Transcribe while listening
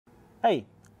Hey,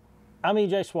 I'm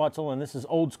EJ Swatzel, and this is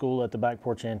Old School at the Back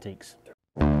Porch Antiques.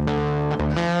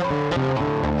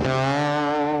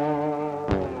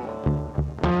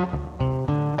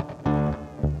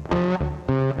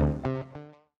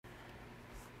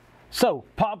 So,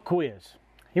 pop quiz.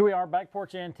 Here we are, Back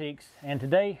Porch Antiques, and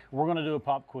today we're going to do a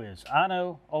pop quiz. I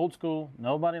know, old school,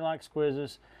 nobody likes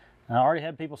quizzes. I already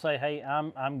had people say, hey,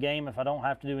 I'm game if I don't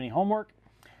have to do any homework.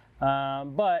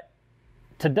 But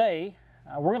today,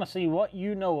 we're going to see what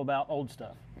you know about old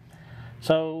stuff.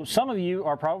 So some of you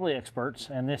are probably experts,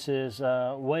 and this is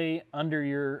way under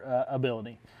your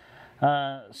ability.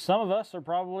 Some of us are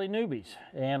probably newbies,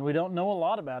 and we don't know a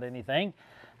lot about anything.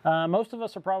 Most of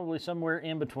us are probably somewhere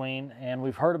in between, and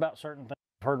we've heard about certain things,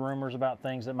 heard rumors about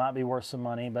things that might be worth some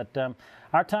money. But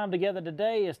our time together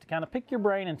today is to kind of pick your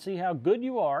brain and see how good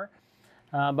you are,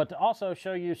 but to also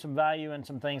show you some value and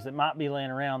some things that might be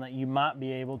laying around that you might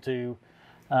be able to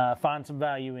find some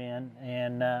value in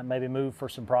and maybe move for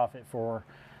some profit for,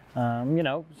 you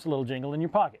know, just a little jingle in your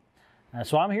pocket.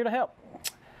 So I'm here to help.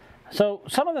 So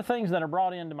some of the things that are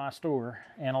brought into my store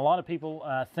and a lot of people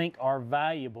think are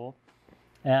valuable,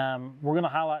 we're going to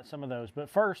highlight some of those. But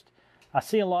first, I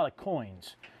see a lot of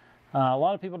coins. A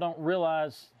lot of people don't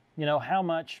realize, you know, how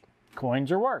much coins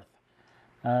are worth.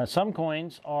 Some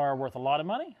coins are worth a lot of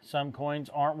money. Some coins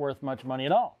aren't worth much money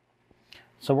at all.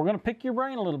 So we're going to pick your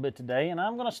brain a little bit today, and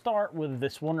I'm going to start with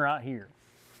this one right here.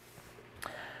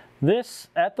 This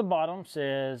at the bottom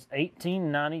says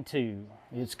 1892.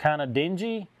 It's kind of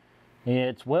dingy,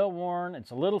 it's well worn,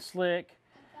 it's a little slick,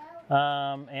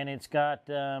 and it's got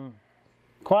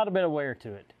quite a bit of wear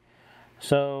to it.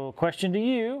 So question to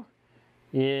you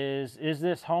is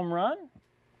this home run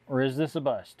or is this a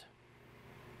bust?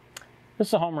 This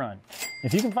is a home run.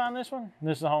 If you can find this one,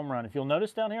 this is a home run. If you'll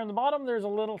notice down here on the bottom, there's a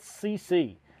little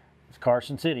CC. It's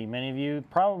Carson City. Many of you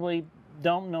probably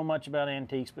don't know much about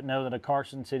antiques, but know that a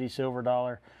Carson City silver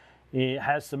dollar, it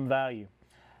has some value.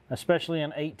 Especially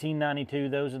in 1892,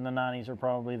 those in the 90s are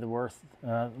probably the worth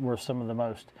some of the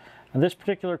most. And this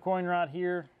particular coin right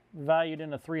here, valued in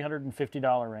the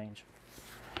 $350 range.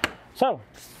 So,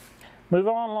 move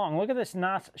on along. Look at this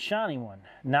nice shiny one.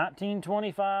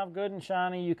 1925, good and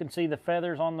shiny. You can see the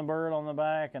feathers on the bird on the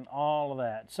back and all of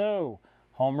that. So,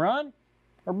 home run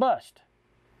or bust?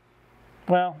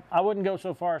 Well, I wouldn't go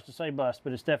so far as to say bust,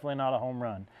 but it's definitely not a home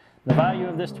run. The value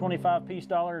of this 25-piece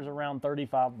dollar is around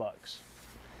 35 bucks.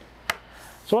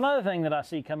 So another thing that I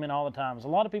see come in all the time is a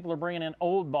lot of people are bringing in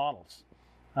old bottles.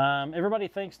 Everybody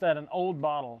thinks that an old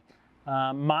bottle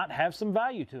might have some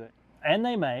value to it, and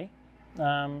they may.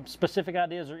 Specific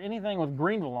ideas or anything with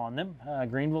Greenville on them,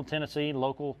 Greenville, Tennessee,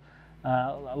 local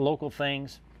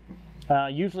things,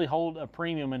 usually hold a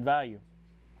premium in value.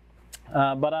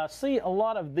 But I see a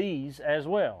lot of these as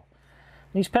well.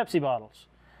 These Pepsi bottles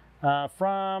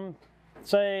from,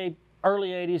 say, early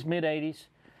 80s, mid 80s.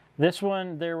 This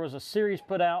one, there was a series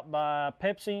put out by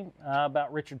Pepsi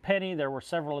about Richard Petty. There were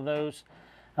several of those.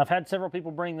 I've had several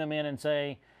people bring them in and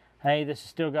say, hey, this has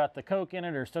still got the Coke in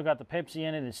it or still got the Pepsi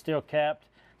in it. It's still capped.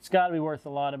 It's got to be worth a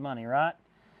lot of money, right?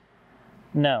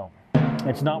 No,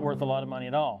 it's not worth a lot of money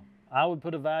at all. I would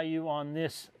put a value on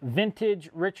this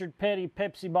vintage Richard Petty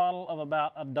Pepsi bottle of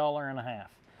about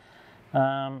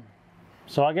 $1.50.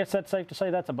 So I guess that's safe to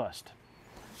say that's a bust.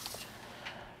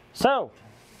 So,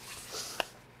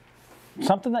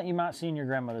 something that you might see in your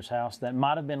grandmother's house that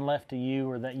might have been left to you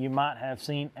or that you might have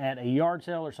seen at a yard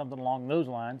sale or something along those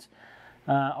lines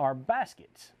are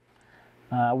baskets.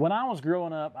 When I was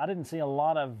growing up, I didn't see a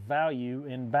lot of value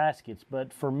in baskets,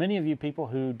 but for many of you people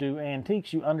who do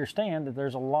antiques, you understand that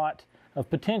there's a lot of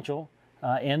potential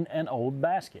in an old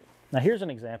basket. Now here's an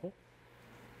example.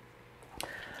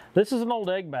 This is an old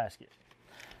egg basket.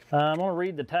 I'm going to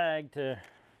read the tag to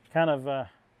kind of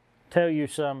tell you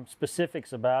some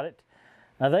specifics about it.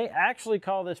 Now they actually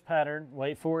call this pattern,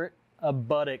 wait for it, a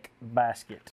buttock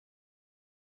basket.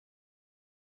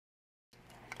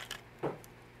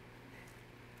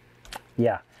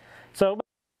 Yeah, so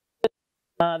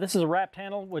this is a wrapped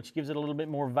handle, which gives it a little bit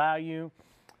more value,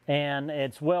 and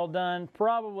it's well done,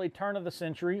 probably turn of the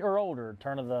century or older,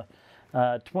 turn of the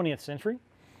 20th century,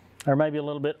 or maybe a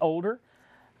little bit older.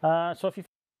 So if you find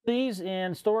these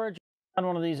in storage, find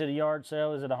one of these at a yard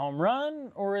sale, is it a home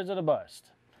run or is it a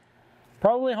bust?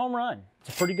 Probably a home run. It's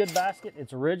a pretty good basket.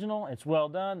 It's original. It's well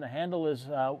done. The handle is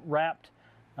wrapped.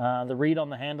 The reed on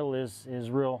the handle is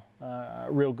real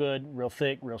good, real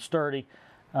thick, real sturdy.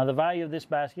 The value of this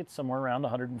basket is somewhere around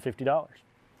 $150.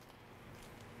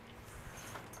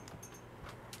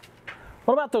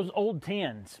 What about those old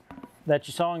tins that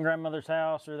you saw in grandmother's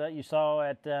house or that you saw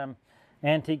at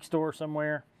antique store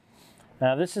somewhere?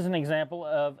 Now this is an example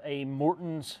of a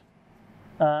Morton's,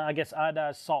 I guess,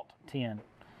 iodized salt tin.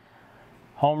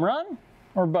 Home run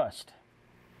or bust?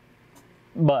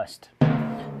 Bust.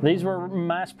 These were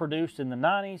mass produced in the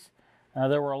 90s.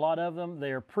 There were a lot of them.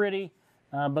 They are pretty,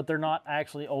 but they're not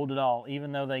actually old at all,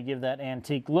 even though they give that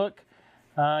antique look.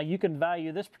 You can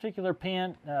value this particular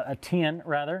tin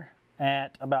rather,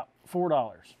 at about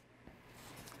 $4.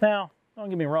 Now, don't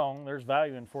get me wrong, there's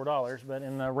value in $4, but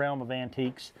in the realm of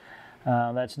antiques,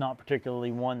 that's not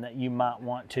particularly one that you might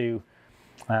want to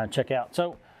check out.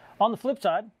 So, on the flip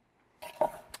side,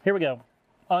 here we go.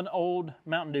 An old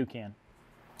Mountain Dew can.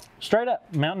 Straight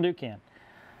up, Mountain Dew can.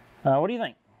 What do you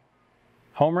think?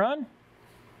 Home run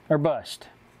or bust?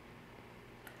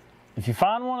 If you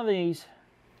find one of these,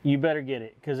 you better get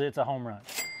it, because it's a home run.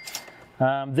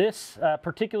 This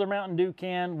particular Mountain Dew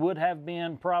can would have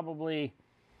been probably,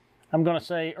 I'm going to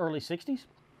say, early 60s.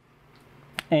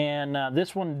 And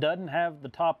this one doesn't have the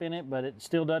top in it, but it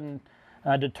still doesn't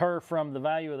deter from the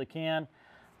value of the can.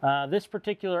 This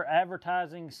particular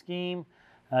advertising scheme,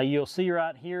 you'll see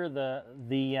right here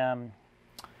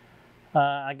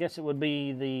I guess it would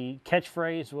be the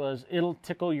catchphrase was, "It'll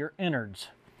tickle your innards."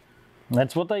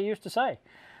 That's what they used to say.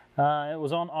 It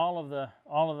was on all of the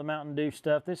Mountain Dew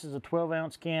stuff. This is a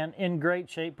 12-ounce can, in great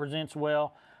shape, presents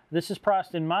well. This is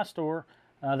priced in my store.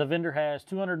 The vendor has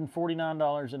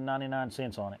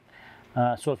 $249.99 on it.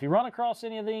 So if you run across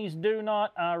any of these, do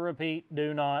not, I repeat,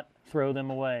 do not throw them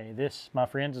away. This, my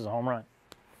friends, is a home run.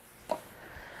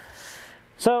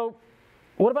 So,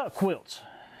 what about quilts?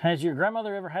 Has your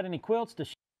grandmother ever had any quilts? Does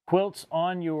she have quilts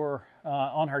on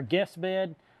on her guest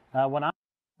bed? When I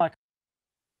like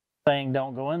saying,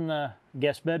 don't go in the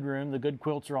guest bedroom. The good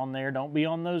quilts are on there. Don't be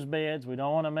on those beds. We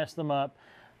don't want to mess them up.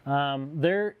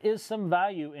 There is some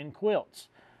value in quilts,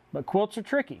 but quilts are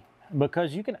tricky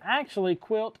because you can actually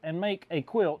quilt and make a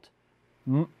quilt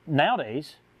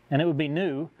nowadays, and it would be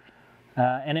new,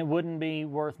 and it wouldn't be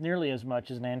worth nearly as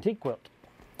much as an antique quilt.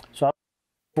 So I'll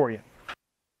for you.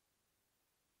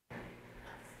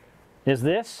 Is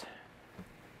this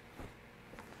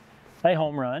a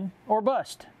home run or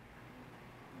bust?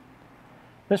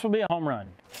 This will be a home run.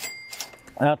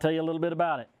 I'll tell you a little bit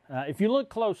about it. If you look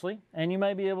closely, and you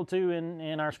may be able to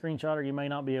in our screenshot, or you may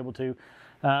not be able to,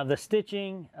 the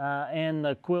stitching and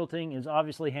the quilting is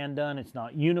obviously hand done. It's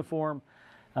not uniform,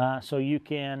 so you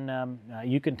can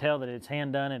tell that it's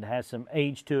hand done. It has some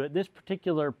age to it. This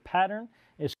particular pattern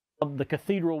is called the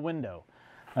cathedral window.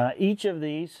 Each of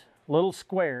these little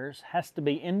squares has to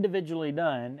be individually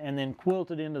done and then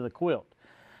quilted into the quilt.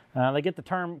 They get the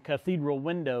term cathedral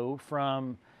window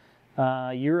from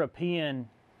European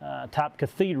type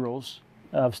cathedrals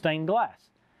of stained glass,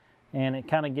 and it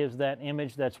kind of gives that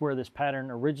image. That's where this pattern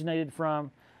originated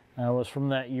from, was from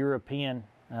that European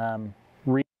part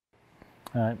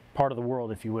of the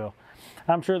world, if you will.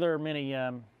 I'm sure there are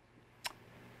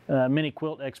many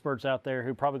quilt experts out there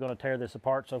who are probably going to tear this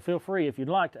apart, so feel free, if you'd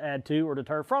like to add to or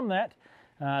deter from that,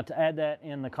 to add that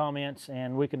in the comments,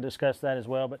 and we can discuss that as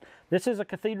well. But this is a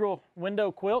cathedral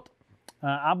window quilt.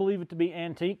 I believe it to be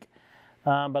antique,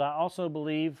 but I also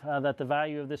believe that the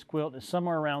value of this quilt is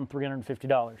somewhere around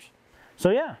 $350. So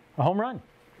yeah, a home run.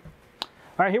 All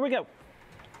right, here we go.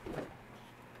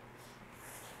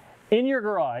 In your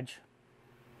garage,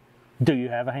 do you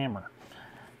have a hammer?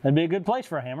 That'd be a good place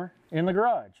for a hammer, in the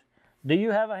garage. Do you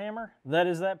have a hammer that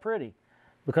is that pretty?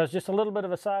 Because just a little bit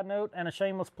of a side note and a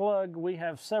shameless plug, we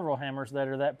have several hammers that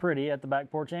are that pretty at the Back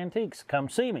Porch Antiques. Come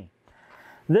see me.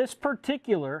 This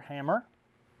particular hammer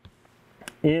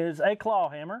is a claw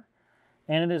hammer,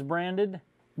 and it is branded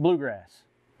Bluegrass.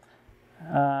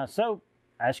 So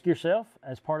ask yourself,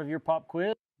 as part of your pop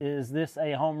quiz, is this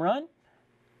a home run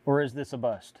or is this a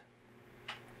bust?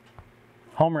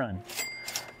 Home run.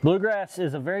 Bluegrass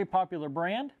is a very popular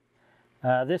brand.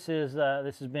 This has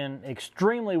been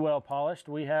extremely well polished.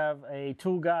 We have a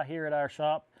tool guy here at our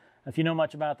shop. If you know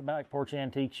much about the Back Porch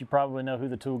Antiques, you probably know who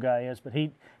the tool guy is, but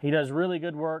he does really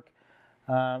good work,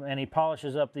 and he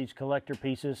polishes up these collector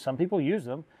pieces. Some people use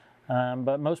them,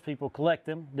 but most people collect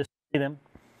them, display them.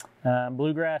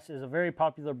 Bluegrass is a very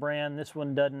popular brand. This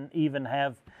one doesn't even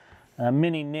have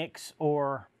many nicks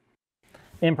or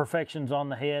imperfections on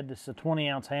the head. This is a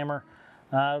 20-ounce hammer.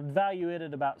 Value it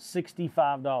at about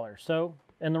 $65. So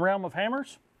in the realm of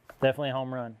hammers, definitely a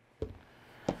home run.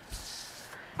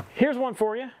 Here's one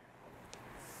for you.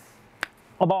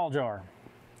 A ball jar,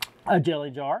 a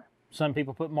jelly jar. Some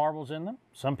people put marbles in them.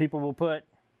 Some people will put,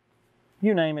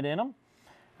 you name it, in them.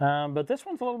 But this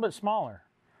one's a little bit smaller.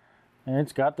 And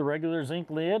it's got the regular zinc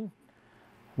lid.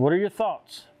 What are your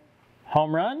thoughts?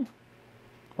 Home run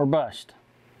or bust?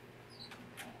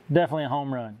 Definitely a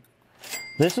home run.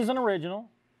 This is an original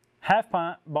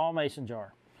half-pint ball mason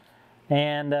jar.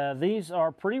 And these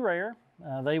are pretty rare.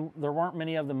 There weren't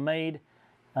many of them made.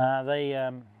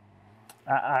 I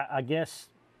guess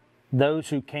those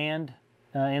who canned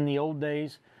in the old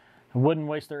days wouldn't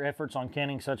waste their efforts on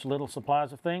canning such little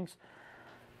supplies of things.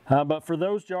 But for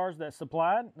those jars that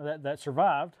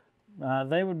survived,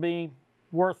 they would be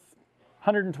worth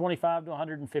 $125 to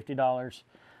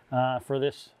 $150 for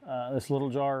this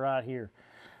little jar right here.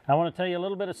 I want to tell you a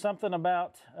little bit of something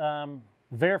about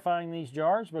verifying these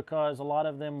jars, because a lot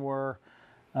of them were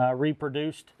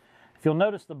reproduced. If you'll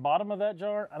notice the bottom of that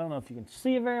jar, I don't know if you can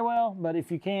see it very well, but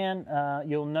if you can,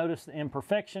 you'll notice the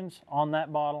imperfections on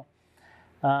that bottle,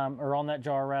 or on that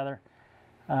jar rather.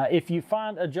 If you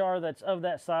find a jar that's of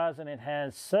that size and it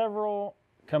has several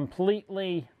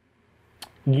completely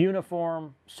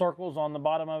uniform circles on the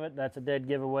bottom of it, that's a dead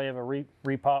giveaway of a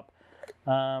repop.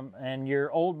 And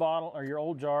your old bottle, or your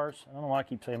old jars, I don't know why I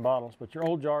keep saying bottles, but your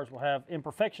old jars will have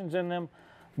imperfections in them,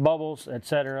 bubbles,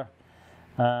 etc.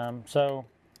 So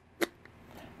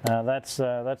that's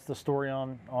the story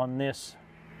on this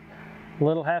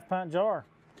little half-pint jar.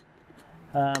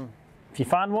 If you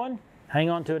find one, hang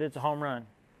on to it. It's a home run.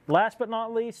 Last but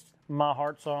not least, my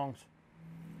heart songs.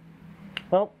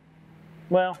 Well,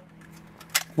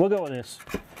 we'll go with this.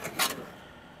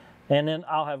 And then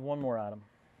I'll have one more item.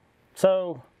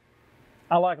 So,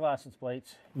 I like license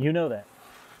plates. You know that.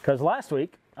 Because last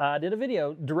week, I did a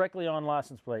video directly on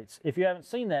license plates. If you haven't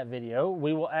seen that video,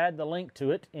 we will add the link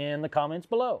to it in the comments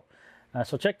below.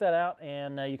 So check that out,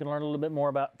 and you can learn a little bit more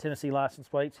about Tennessee license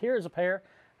plates. Here's a pair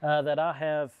that I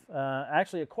have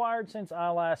actually acquired since I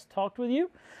last talked with you.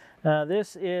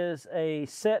 This is a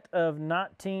set of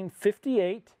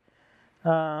 1958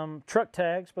 truck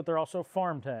tags, but they're also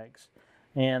farm tags.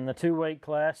 And the 2-weight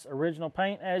class original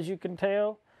paint, as you can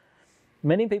tell.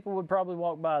 Many people would probably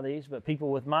walk by these, but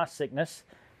people with my sickness,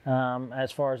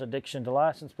 as far as addiction to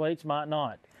license plates, might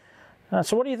not.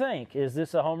 So what do you think? Is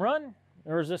this a home run,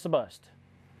 or is this a bust?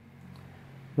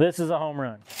 This is a home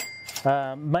run.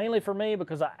 Mainly for me,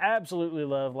 because I absolutely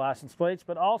love license plates,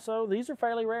 but also these are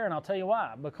fairly rare, and I'll tell you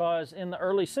why. Because in the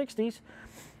early 60s,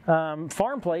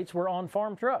 farm plates were on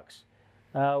farm trucks,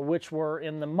 which were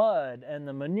in the mud and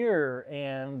the manure,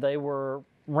 and they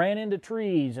ran into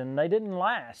trees, and they didn't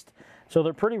last. So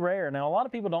they're pretty rare. Now, a lot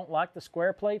of people don't like the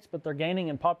square plates, but they're gaining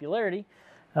in popularity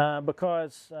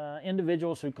because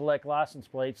individuals who collect license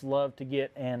plates love to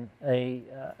get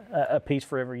a piece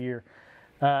for every year.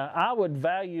 I would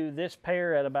value this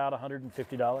pair at about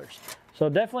 $150. So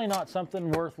definitely not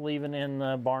something worth leaving in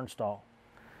the barn stall.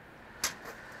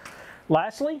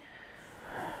 Lastly,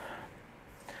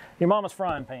 your mama's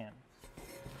frying pan.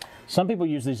 Some people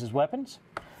use these as weapons.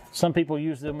 Some people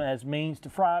use them as means to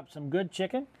fry up some good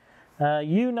chicken.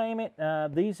 You name it,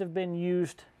 these have been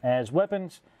used as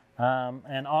weapons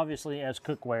and obviously as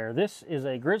cookware. This is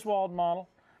a Griswold model,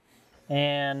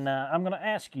 and I'm going to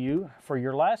ask you for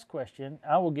your last question.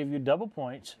 I will give you double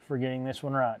points for getting this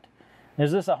one right.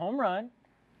 Is this a home run,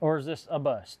 or is this a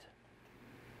bust?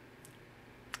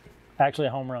 Actually,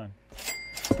 a home run.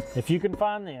 If you can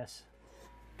find this,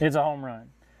 it's a home run.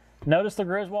 Notice the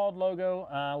Griswold logo.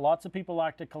 Lots of people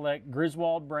like to collect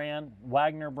Griswold brand,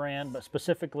 Wagner brand, but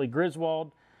specifically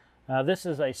Griswold. This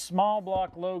is a small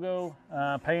block logo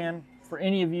pan. For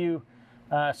any of you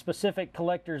specific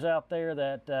collectors out there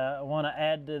that want to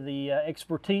add to the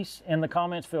expertise in the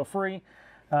comments, feel free.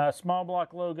 Small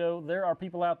block logo. There are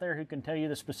people out there who can tell you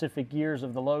the specific years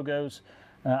of the logos.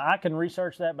 I can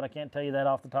research that, but I can't tell you that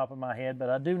off the top of my head.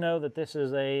 But I do know that this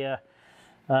is a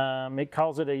it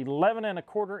calls it 11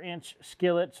 1/4 inch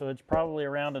skillet, so it's probably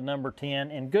around a number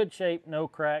 10. In good shape, no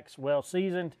cracks, well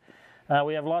seasoned.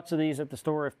 We have lots of these at the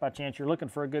store if by chance you're looking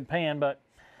for a good pan, but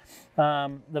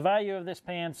the value of this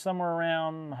pan is somewhere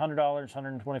around $100,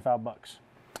 $125.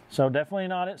 So definitely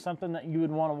not something that you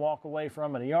would want to walk away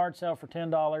from at a yard sale for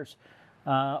 $10,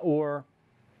 or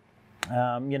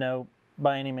you know,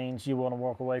 by any means you want to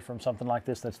walk away from something like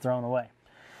this that's thrown away.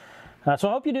 So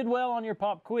I hope you did well on your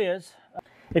pop quiz.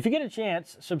 If you get a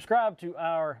chance, subscribe to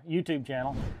our YouTube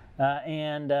channel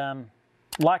and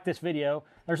like this video.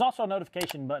 There's also a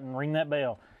notification button. Ring that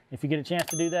bell. If you get a chance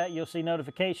to do that, you'll see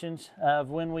notifications of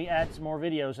when we add some more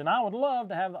videos. And I would love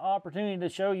to have the opportunity to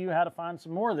show you how to find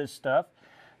some more of this stuff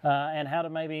and how to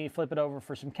maybe flip it over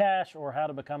for some cash, or how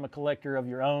to become a collector of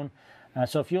your own.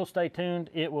 So if you'll stay tuned,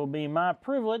 it will be my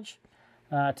privilege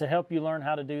to help you learn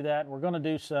how to do that. We're going to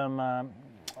do some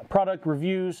product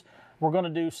reviews. We're going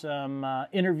to do some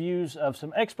interviews of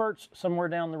some experts somewhere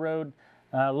down the road,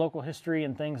 local history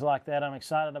and things like that. I'm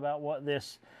excited about what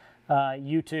this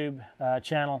YouTube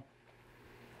channel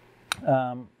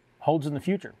holds in the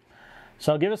future.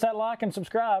 So give us that like and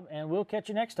subscribe, and we'll catch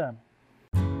you next time.